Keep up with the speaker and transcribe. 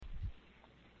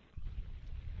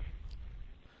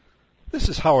This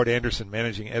is Howard Anderson,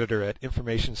 Managing Editor at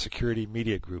Information Security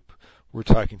Media Group. We're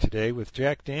talking today with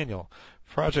Jack Daniel,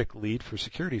 Project Lead for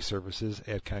Security Services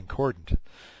at Concordant.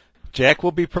 Jack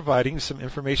will be providing some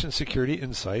information security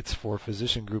insights for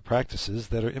physician group practices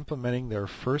that are implementing their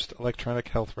first electronic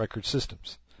health record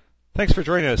systems. Thanks for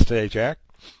joining us today, Jack.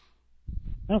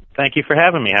 Well, thank you for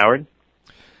having me, Howard.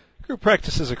 Group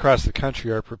practices across the country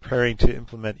are preparing to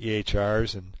implement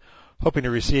EHRs and hoping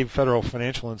to receive federal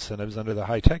financial incentives under the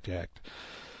HITECH Act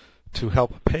to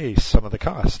help pay some of the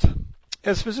cost.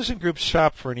 As physician groups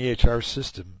shop for an EHR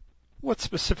system, what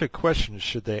specific questions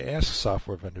should they ask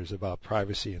software vendors about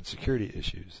privacy and security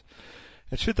issues?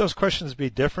 And should those questions be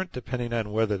different depending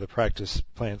on whether the practice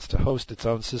plans to host its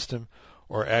own system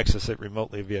or access it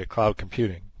remotely via cloud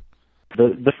computing?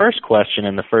 The first question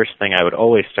and the first thing I would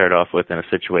always start off with in a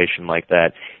situation like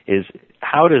that is,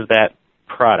 how does that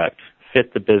product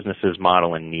fit the business's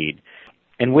model and need?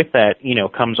 And with that,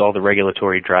 comes all the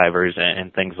regulatory drivers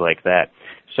and things like that.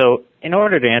 So in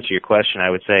order to answer your question, I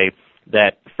would say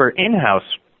that for in-house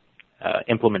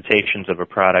implementations of a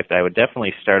product, I would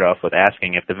definitely start off with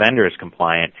asking if the vendor is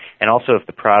compliant and also if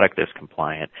the product is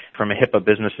compliant. From a HIPAA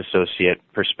business associate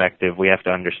perspective, we have to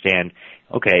understand,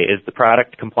 okay, is the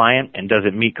product compliant and does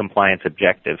it meet compliance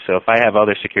objectives? So if I have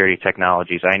other security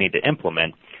technologies I need to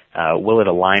implement, will it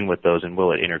align with those and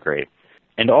will it integrate?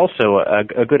 And also,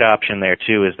 a good option there,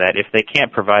 too, is that if they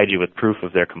can't provide you with proof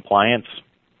of their compliance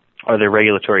or their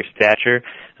regulatory stature,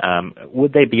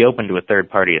 would they be open to a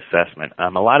third-party assessment?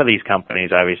 A lot of these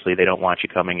companies, obviously, they don't want you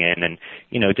coming in and,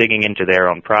 digging into their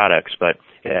own products, but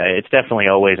it's definitely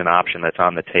always an option that's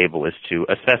on the table, is to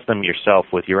assess them yourself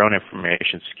with your own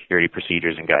information security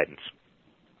procedures and guidance.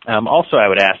 Also, I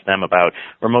would ask them about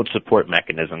remote support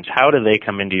mechanisms. How do they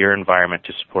come into your environment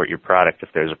to support your product if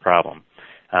there's a problem?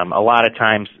 A lot of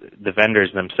times, the vendors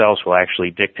themselves will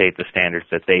actually dictate the standards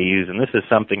that they use, and this is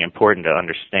something important to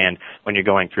understand when you're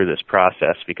going through this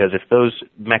process, because if those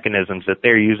mechanisms that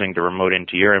they're using to remote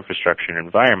into your infrastructure and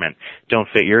environment don't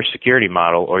fit your security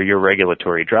model or your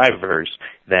regulatory drivers,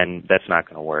 then that's not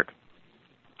going to work.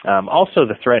 Also,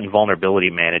 the threat and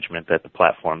vulnerability management that the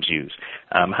platforms use.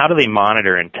 How do they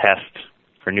monitor and test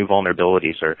for new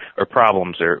vulnerabilities or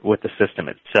problems or with the system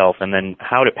itself, and then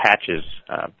how do patches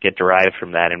get derived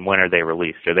from that, and when are they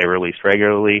released? Are they released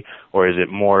regularly, or is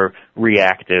it more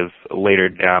reactive later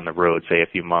down the road, say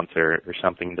a few months or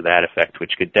something to that effect,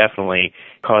 which could definitely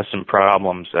cause some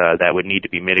problems that would need to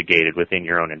be mitigated within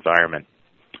your own environment?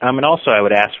 And also I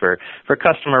would ask for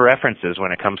customer references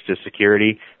when it comes to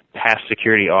security, past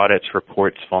security audits,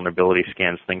 reports, vulnerability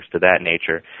scans, things to that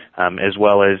nature, as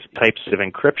well as types of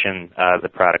encryption the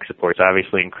product supports.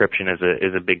 Obviously, encryption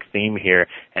is a big theme here,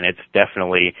 and it's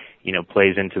definitely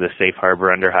plays into the safe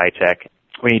harbor under HITECH.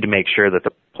 We need to make sure that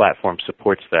the platform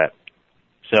supports that.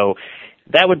 So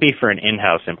that would be for an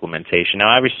in-house implementation.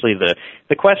 Now, obviously,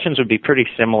 the questions would be pretty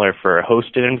similar for a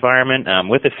hosted environment,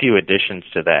 with a few additions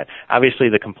to that. Obviously,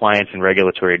 the compliance and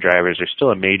regulatory drivers are still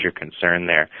a major concern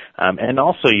there. And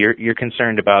also, you're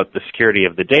concerned about the security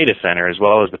of the data center as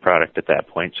well as the product at that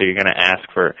point. So you're going to ask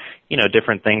for,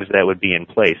 different things that would be in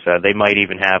place. They might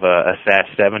even have a SAS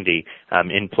 70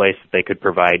 in place that they could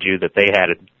provide you that they had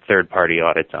a third-party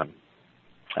audit done.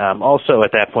 Also,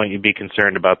 at that point, you'd be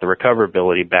concerned about the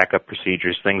recoverability, backup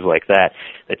procedures, things like that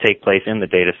take place in the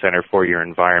data center for your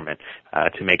environment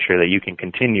to make sure that you can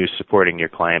continue supporting your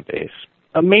client base.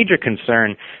 A major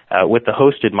concern with the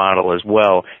hosted model as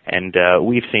well, and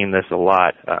we've seen this a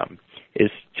lot,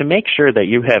 is to make sure that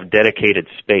you have dedicated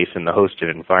space in the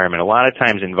hosted environment. A lot of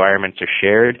times environments are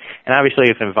shared, and obviously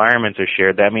if environments are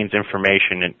shared, that means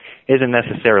information isn't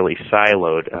necessarily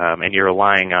siloed, and you're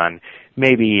relying on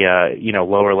maybe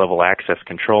lower level access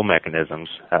control mechanisms.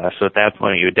 So at that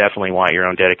point, you would definitely want your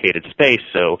own dedicated space,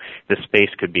 so the space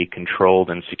could be controlled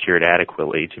and secured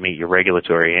adequately to meet your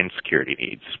regulatory and security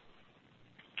needs.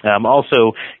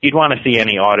 Also, you'd want to see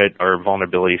any audit or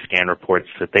vulnerability scan reports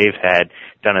that they've had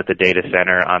done at the data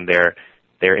center on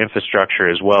their infrastructure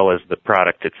as well as the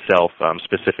product itself,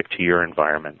 specific to your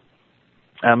environment.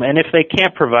 And if they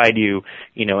can't provide you,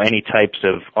 any types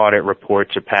of audit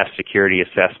reports or past security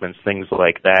assessments, things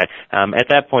like that, at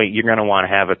that point you're going to want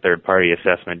to have a third-party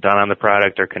assessment done on the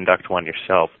product or conduct one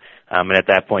yourself. And at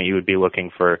that point you would be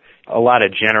looking for a lot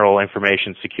of general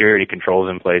information security controls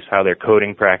in place, how their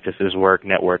coding practices work,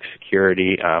 network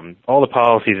security, all the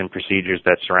policies and procedures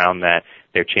that surround that,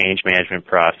 their change management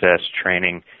process,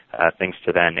 training, things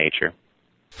to that nature.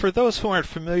 For those who aren't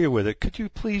familiar with it, could you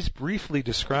please briefly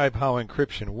describe how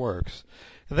encryption works,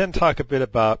 and then talk a bit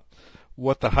about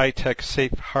what the HITECH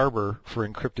safe harbor for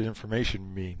encrypted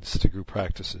information means to group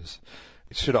practices?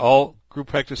 Should all group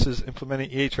practices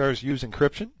implementing EHRs use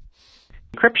encryption?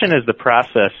 Encryption is the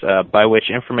process by which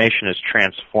information is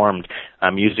transformed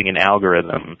using an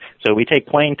algorithm. So we take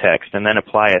plain text and then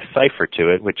apply a cipher to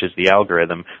it, which is the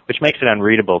algorithm, which makes it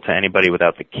unreadable to anybody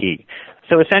without the key.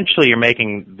 So essentially you're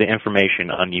making the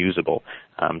information unusable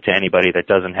to anybody that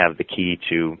doesn't have the key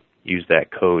to use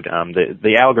that code.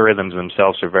 The algorithms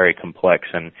themselves are very complex,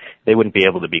 and they wouldn't be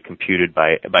able to be computed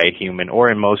by a human,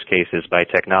 or in most cases by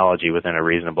technology within a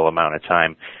reasonable amount of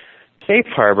time. Safe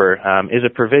Harbor is a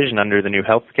provision under the new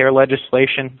healthcare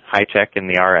legislation, HITECH and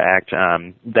the ARA Act,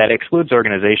 that excludes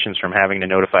organizations from having to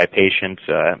notify patients,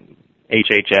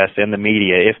 HHS, and the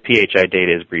media if PHI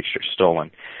data is breached or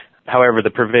stolen. However, the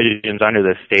provisions under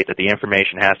this state that the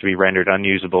information has to be rendered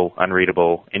unusable,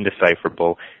 unreadable,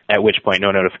 indecipherable, at which point no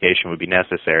notification would be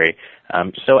necessary.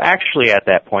 So actually at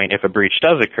that point, if a breach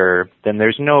does occur, then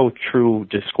there's no true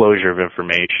disclosure of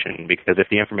information, because if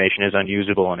the information is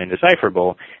unusable and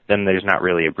indecipherable, then there's not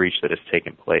really a breach that has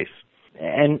taken place.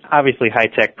 And obviously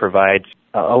HITECH provides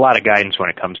a lot of guidance when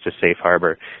it comes to Safe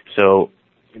Harbor. So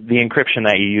the encryption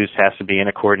that you use has to be in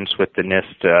accordance with the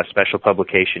NIST Special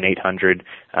Publication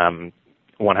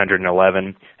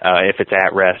 800-111 if it's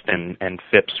at rest, and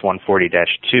FIPS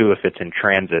 140-2 if it's in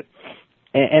transit.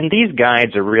 And these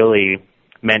guides are really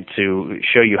meant to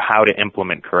show you how to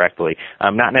implement correctly,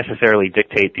 not necessarily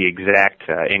dictate the exact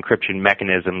encryption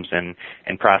mechanisms and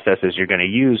processes you're going to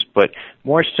use, but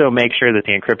more so make sure that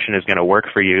the encryption is going to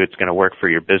work for you, it's going to work for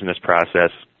your business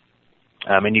process.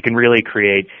 And you can really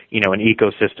create, an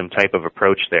ecosystem type of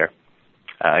approach there.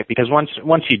 Because once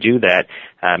you do that,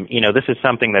 this is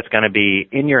something that's going to be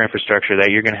in your infrastructure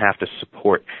that you're going to have to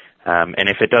support. And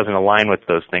if it doesn't align with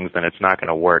those things, then it's not going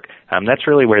to work. That's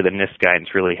really where the NIST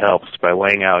guidance really helps, by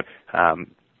laying out,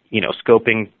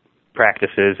 scoping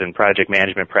practices and project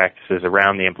management practices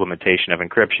around the implementation of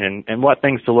encryption and what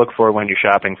things to look for when you're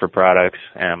shopping for products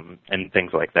and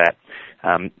things like that.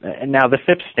 And now the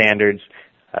FIPS standards,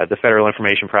 the Federal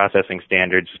Information Processing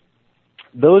Standards,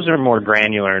 those are more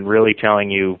granular and really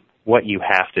telling you what you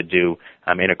have to do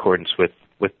in accordance with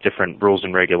different rules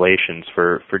and regulations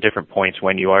for different points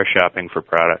when you are shopping for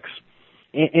products.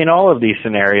 In all of these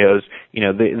scenarios,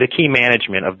 the key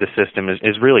management of the system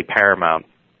is really paramount.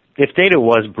 If data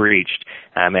was breached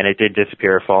and it did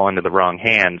disappear or fall into the wrong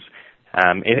hands,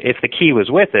 if the key was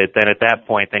with it, then at that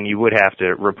point, then you would have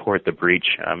to report the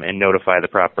breach and notify the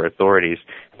proper authorities.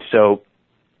 So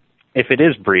if it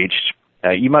is breached,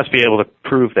 you must be able to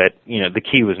prove that, the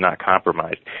key was not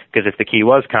compromised. Because if the key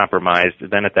was compromised,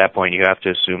 then at that point you have to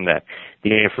assume that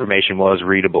the information was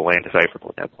readable and decipherable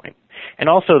at that point. And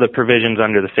also the provisions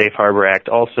under the Safe Harbor Act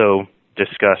also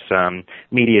discuss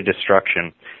media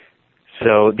destruction.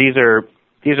 So these are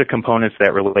components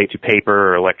that relate to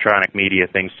paper or electronic media,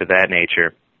 things to that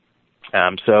nature.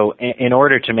 So in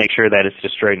order to make sure that it's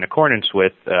destroyed in accordance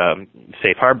with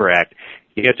Safe Harbor Act,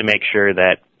 you have to make sure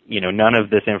that none of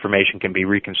this information can be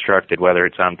reconstructed, whether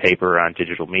it's on paper or on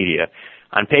digital media.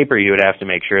 On paper, you would have to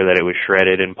make sure that it was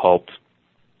shredded and pulped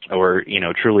or,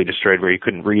 truly destroyed where you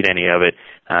couldn't read any of it.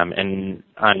 And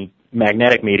on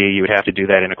magnetic media, you would have to do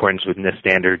that in accordance with NIST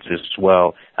standards as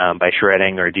well, by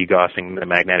shredding or degaussing the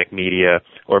magnetic media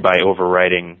or by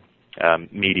overwriting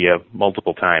media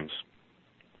multiple times.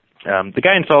 The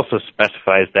guidance also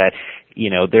specifies that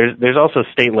there's also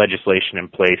state legislation in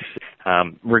place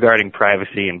regarding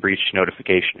privacy and breach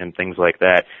notification and things like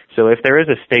that. So if there is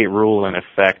a state rule in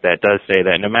effect that does say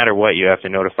that no matter what you have to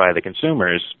notify the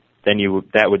consumers, then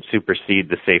that would supersede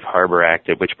the Safe Harbor Act,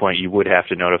 at which point you would have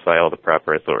to notify all the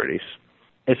proper authorities.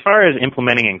 As far as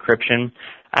implementing encryption,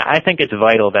 I think it's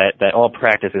vital that all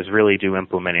practices really do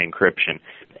implement encryption.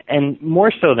 And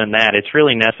more so than that, it's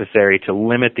really necessary to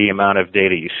limit the amount of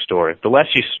data you store. The less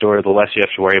you store, the less you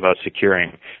have to worry about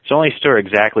securing. So only store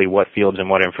exactly what fields and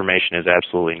what information is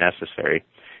absolutely necessary.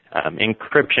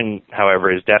 Encryption,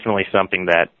 however, is definitely something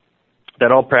that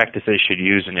all practices should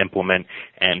use and implement,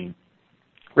 and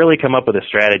really come up with a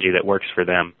strategy that works for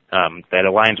them, that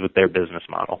aligns with their business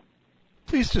model.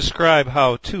 Please describe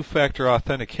how two-factor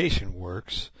authentication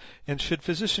works, and should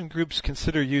physician groups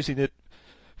consider using it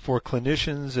for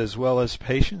clinicians as well as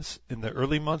patients in the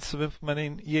early months of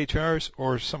implementing EHRs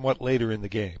or somewhat later in the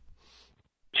game?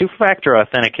 Two-factor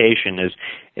authentication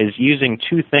is using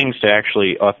two things to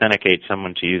actually authenticate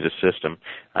someone to use a system.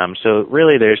 So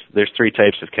really there's three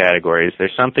types of categories.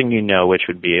 There's something you know, which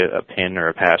would be a PIN or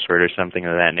a password or something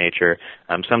of that nature.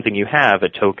 Something you have, a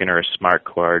token or a smart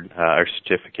card or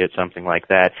certificate, something like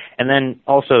that. And then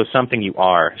also something you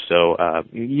are. So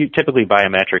you typically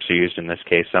biometrics are used in this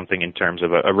case, something in terms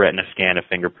of a retina scan, a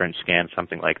fingerprint scan,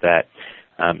 something like that.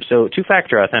 So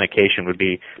two-factor authentication would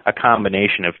be a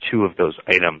combination of two of those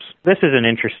items. This is an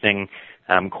interesting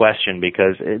question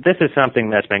because this is something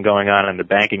that's been going on in the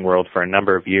banking world for a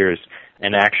number of years.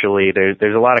 And actually,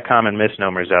 there's a lot of common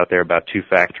misnomers out there about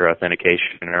two-factor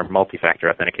authentication or multi-factor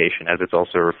authentication, as it's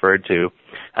also referred to.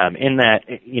 In that,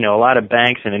 a lot of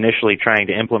banks, in initially trying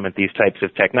to implement these types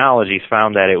of technologies,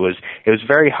 found that it was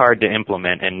very hard to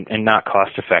implement and not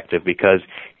cost-effective because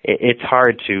it's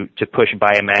hard to push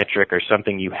biometric or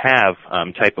something you have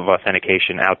type of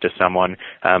authentication out to someone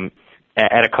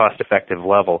at a cost-effective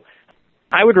level.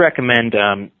 I would recommend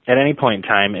at any point in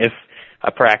time, if a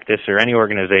practice or any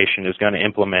organization is going to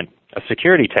implement a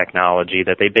security technology,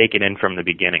 that they bake it in from the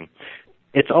beginning.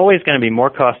 It's always going to be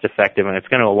more cost effective and it's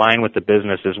going to align with the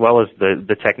business as well as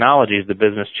the technologies the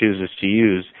business chooses to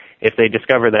use if they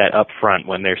discover that up front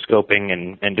when they're scoping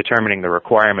and determining the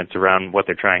requirements around what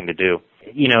they're trying to do.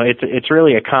 It's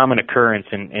really a common occurrence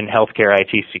in healthcare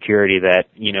IT security that,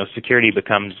 security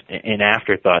becomes an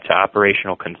afterthought to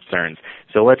operational concerns.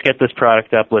 So let's get this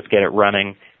product up, let's get it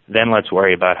running, then let's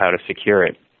worry about how to secure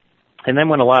it. And then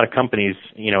when a lot of companies,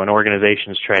 and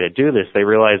organizations try to do this, they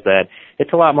realize that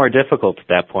it's a lot more difficult at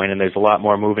that point, and there's a lot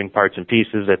more moving parts and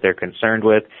pieces that they're concerned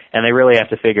with, and they really have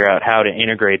to figure out how to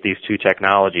integrate these two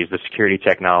technologies, the security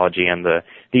technology and the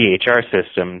EHR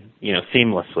system,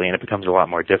 seamlessly, and it becomes a lot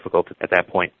more difficult at that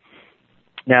point.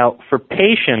 Now, for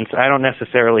patients, I don't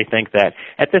necessarily think that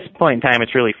at this point in time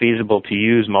it's really feasible to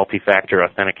use multi-factor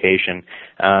authentication.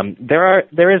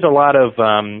 There is a lot of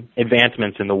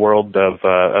advancements in the world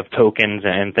of tokens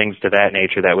and things to that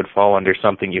nature that would fall under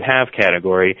something you have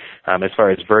category, as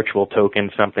far as virtual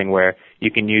tokens, something where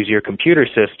you can use your computer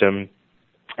system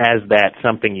as that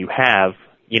something you have,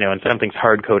 and something's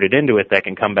hard-coded into it that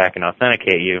can come back and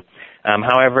authenticate you.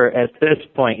 However, at this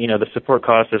point, the support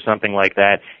cost of something like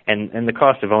that and the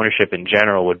cost of ownership in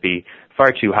general would be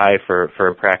far too high for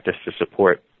a practice to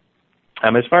support.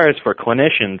 As far as for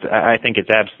clinicians, I think it's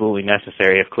absolutely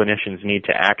necessary if clinicians need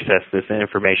to access this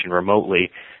information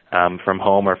remotely from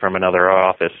home or from another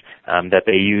office, that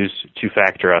they use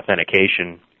two-factor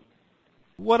authentication.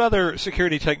 What other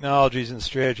security technologies and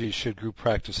strategies should group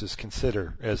practices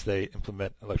consider as they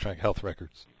implement electronic health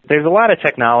records? There's a lot of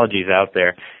technologies out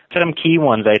there. Some key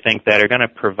ones, I think, that are going to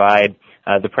provide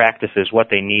the practices what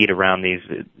they need around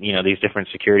these different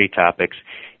security topics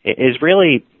is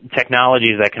really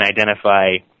technologies that can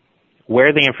identify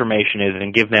where the information is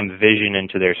and give them vision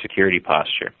into their security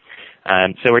posture.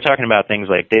 So we're talking about things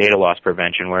like data loss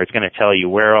prevention, where it's going to tell you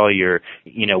where all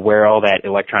where all that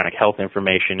electronic health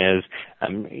information is.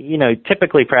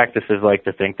 Typically practices like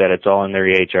to think that it's all in their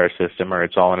EHR system or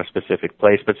it's all in a specific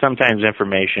place, but sometimes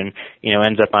information,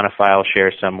 ends up on a file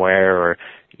share somewhere or,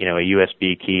 a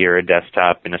USB key or a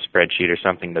desktop in a spreadsheet or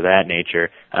something to that nature.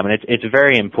 And it's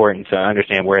very important to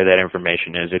understand where that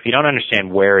information is. If you don't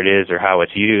understand where it is or how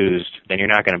it's used, then you're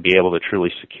not going to be able to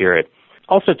truly secure it.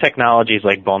 Also technologies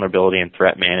like vulnerability and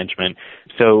threat management.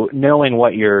 So knowing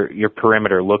what your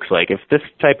perimeter looks like. If this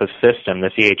type of system,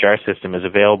 this EHR system, is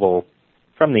available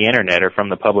from the internet or from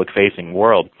the public-facing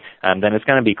world, then it's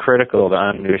going to be critical to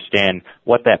understand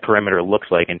what that perimeter looks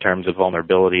like in terms of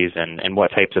vulnerabilities and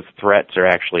what types of threats are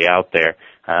actually out there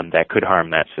that could harm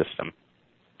that system.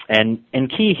 And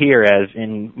key here, as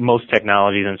in most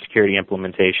technologies and security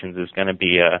implementations, is going to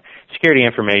be security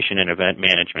information and event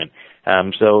management.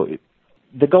 So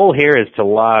the goal here is to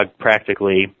log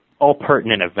practically all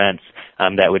pertinent events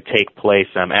that would take place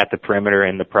at the perimeter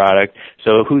in the product.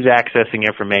 So who's accessing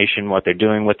information, what they're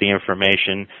doing with the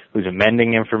information, who's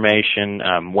amending information,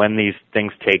 when these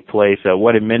things take place,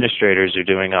 what administrators are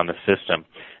doing on the system.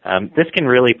 This can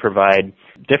really provide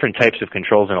different types of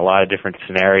controls in a lot of different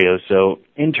scenarios. So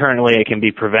internally it can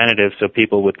be preventative, so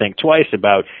people would think twice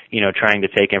about, trying to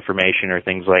take information or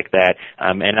things like that.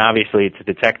 And obviously it's a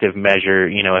detective measure,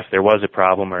 if there was a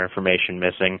problem or information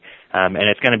missing. And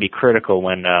it's going to be critical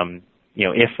when,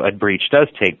 if a breach does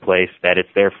take place, that it's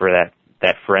there for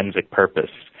that forensic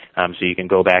purpose. So you can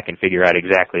go back and figure out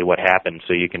exactly what happened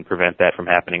so you can prevent that from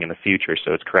happening in the future,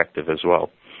 so it's corrective as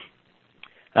well.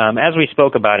 As we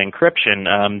spoke about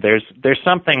encryption, there's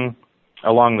something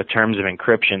along the terms of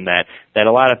encryption that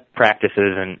a lot of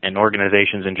practices and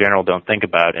organizations in general don't think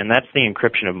about, and that's the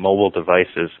encryption of mobile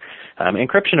devices.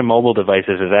 Encryption of mobile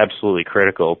devices is absolutely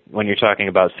critical when you're talking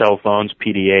about cell phones,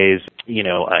 PDAs,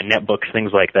 netbooks,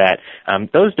 things like that.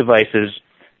 Those devices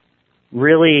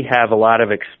really have a lot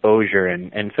of exposure,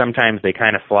 and sometimes they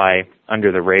kind of fly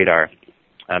under the radar.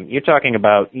 You're talking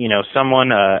about,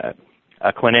 someone,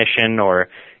 a clinician or,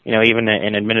 even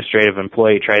an administrative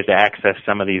employee tries to access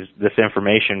some of this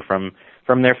information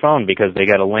from their phone because they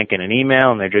got a link in an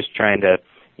email and they're just trying to,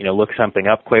 look something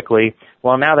up quickly.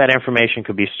 Well, now that information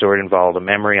could be stored in volatile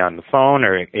memory on the phone,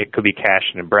 or it could be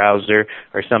cached in a browser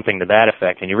or something to that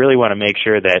effect. And you really want to make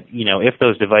sure that, if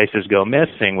those devices go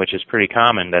missing, which is pretty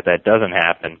common, that doesn't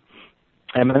happen.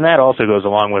 And then that also goes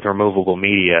along with removable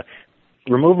media.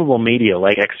 Removable media,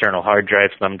 like external hard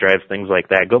drives, thumb drives, things like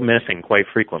that, go missing quite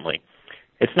frequently.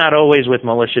 It's not always with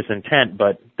malicious intent,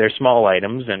 but they're small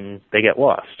items and they get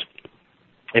lost.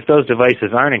 If those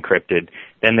devices aren't encrypted,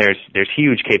 then there's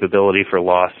huge capability for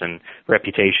loss and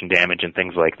reputation damage and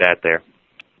things like that there.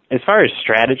 As far as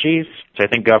strategies, so I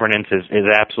think governance is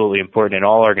absolutely important in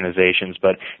all organizations,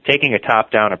 but taking a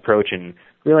top-down approach and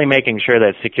really making sure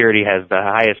that security has the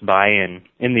highest buy-in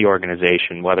in the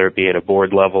organization, whether it be at a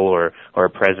board level or a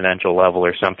presidential level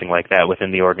or something like that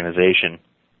within the organization.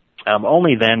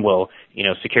 Only then will,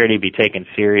 security be taken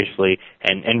seriously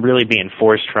and really be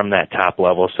enforced from that top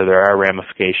level, so there are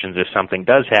ramifications if something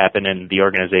does happen and the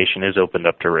organization is opened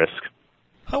up to risk.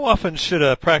 How often should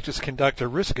a practice conduct a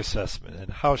risk assessment,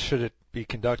 and how should it be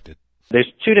conducted?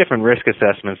 There's two different risk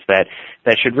assessments that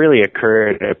should really occur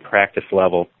at a practice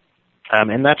level.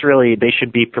 And that's really, they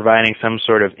should be providing some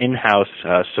sort of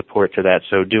in-house support to that,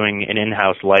 so doing an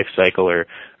in-house life cycle or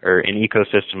an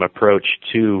ecosystem approach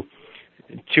to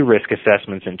risk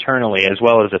assessments internally, as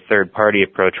well as a third-party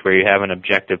approach where you have an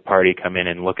objective party come in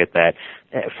and look at that.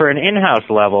 For an in-house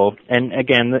level, and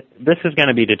again, this is going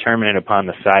to be determined upon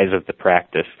the size of the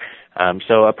practice.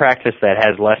 So a practice that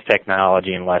has less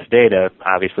technology and less data,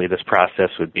 obviously this process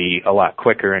would be a lot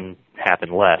quicker and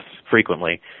happen less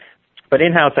frequently. But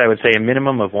in-house, I would say a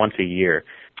minimum of once a year.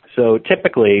 So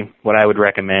typically, what I would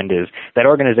recommend is that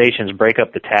organizations break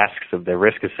up the tasks of their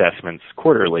risk assessments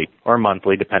quarterly or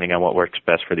monthly, depending on what works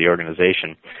best for the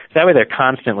organization. So that way they're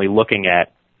constantly looking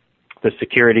at the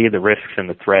security, the risks, and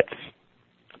the threats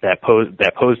that pose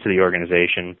to the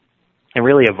organization and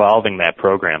really evolving that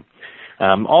program.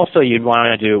 Also, you'd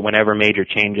want to do it whenever major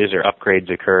changes or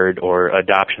upgrades occurred or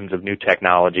adoptions of new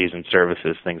technologies and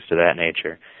services, things to that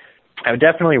nature. I would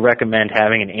definitely recommend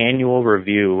having an annual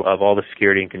review of all the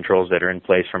security and controls that are in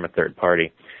place from a third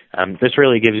party. This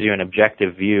really gives you an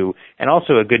objective view and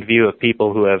also a good view of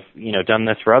people who have, done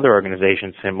this for other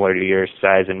organizations similar to your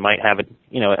size and might have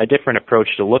a different approach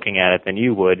to looking at it than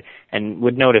you would and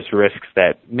would notice risks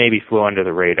that maybe flew under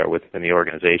the radar within the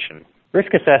organization.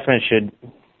 Risk assessment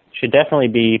should definitely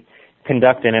be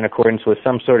conducted in accordance with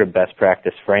some sort of best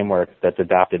practice framework that's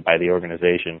adopted by the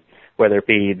organization, whether it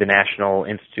be the National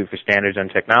Institute for Standards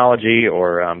and Technology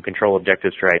or Control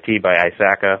Objectives for IT by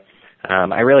ISACA.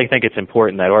 I really think it's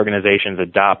important that organizations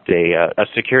adopt a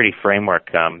security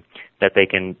framework that they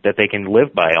can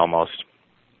live by almost.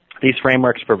 These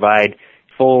frameworks provide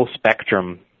full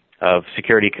spectrum of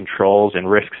security controls and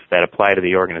risks that apply to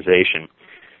the organization.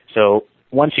 So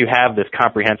once you have this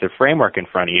comprehensive framework in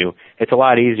front of you, it's a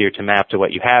lot easier to map to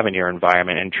what you have in your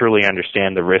environment and truly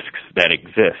understand the risks that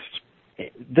exist.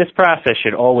 This process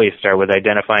should always start with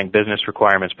identifying business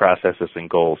requirements, processes, and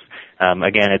goals.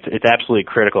 Again, it's absolutely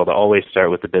critical to always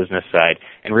start with the business side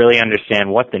and really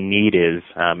understand what the need is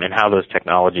and how those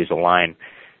technologies align.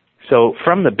 So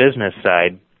from the business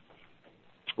side,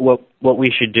 what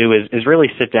we should do is really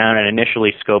sit down and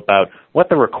initially scope out what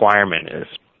the requirement is.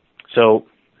 So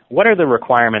what are the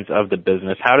requirements of the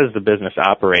business? How does the business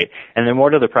operate? And then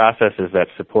what are the processes that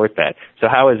support that? So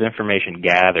how is information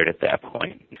gathered at that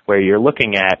point? Where you're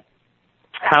looking at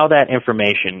how that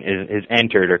information is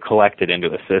entered or collected into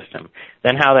a system,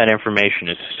 then how that information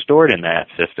is stored in that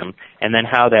system, and then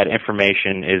how that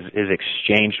information is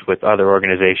exchanged with other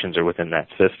organizations or within that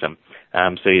system.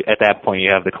 So at that point, you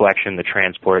have the collection, the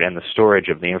transport, and the storage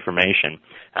of the information,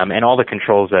 and all the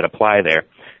controls that apply there.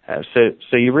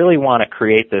 So you really want to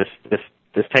create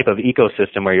this type of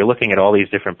ecosystem where you're looking at all these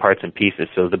different parts and pieces.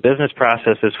 So the business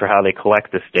processes for how they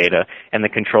collect this data and the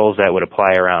controls that would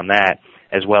apply around that,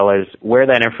 as well as where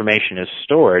that information is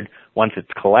stored once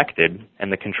it's collected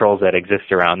and the controls that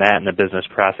exist around that and the business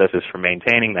processes for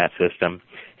maintaining that system.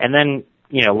 And then,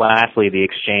 lastly, the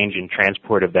exchange and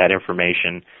transport of that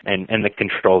information and the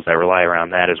controls that rely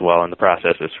around that as well and the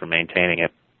processes for maintaining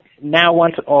it. Now,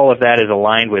 once all of that is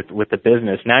aligned with the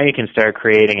business, now you can start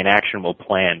creating an actionable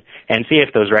plan and see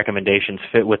if those recommendations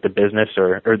fit with the business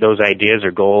or those ideas or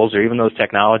goals or even those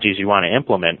technologies you want to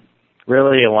implement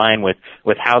really align with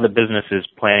how the business is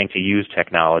planning to use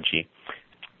technology.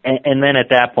 And then at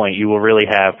that point, you will really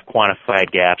have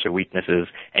quantified gaps or weaknesses,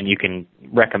 and you can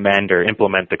recommend or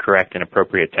implement the correct and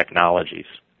appropriate technologies.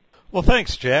 Well,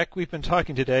 thanks, Jack. We've been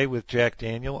talking today with Jack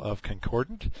Daniel of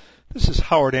Concordant. This is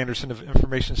Howard Anderson of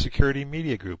Information Security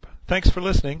Media Group. Thanks for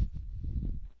listening.